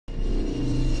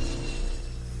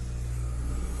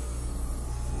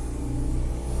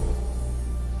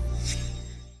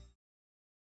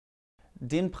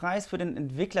Den Preis für den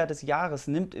Entwickler des Jahres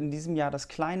nimmt in diesem Jahr das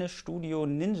kleine Studio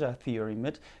Ninja Theory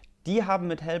mit. Die haben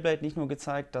mit Hellblade nicht nur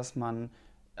gezeigt, dass man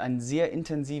ein sehr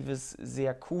intensives,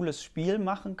 sehr cooles Spiel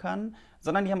machen kann,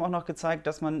 sondern die haben auch noch gezeigt,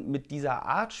 dass man mit dieser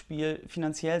Art Spiel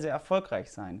finanziell sehr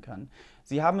erfolgreich sein kann.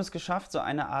 Sie haben es geschafft, so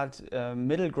eine Art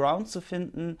Middle Ground zu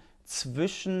finden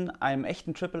zwischen einem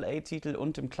echten Triple-A-Titel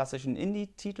und dem klassischen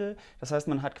Indie-Titel. Das heißt,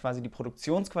 man hat quasi die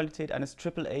Produktionsqualität eines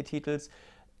Triple-A-Titels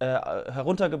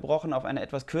heruntergebrochen auf eine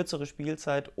etwas kürzere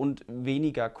Spielzeit und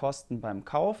weniger Kosten beim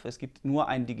Kauf. Es gibt nur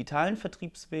einen digitalen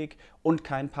Vertriebsweg und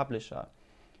keinen Publisher.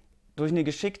 Durch eine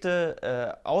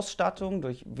geschickte Ausstattung,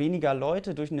 durch weniger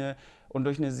Leute und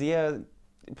durch eine sehr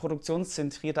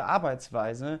produktionszentrierte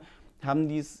Arbeitsweise haben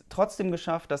die es trotzdem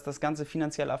geschafft, dass das Ganze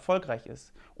finanziell erfolgreich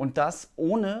ist. Und das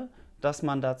ohne, dass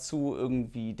man dazu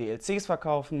irgendwie DLCs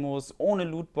verkaufen muss, ohne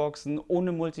Lootboxen,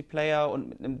 ohne Multiplayer und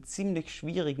mit einem ziemlich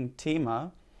schwierigen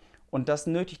Thema. Und das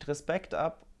nötigt Respekt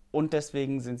ab und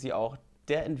deswegen sind sie auch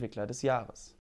der Entwickler des Jahres.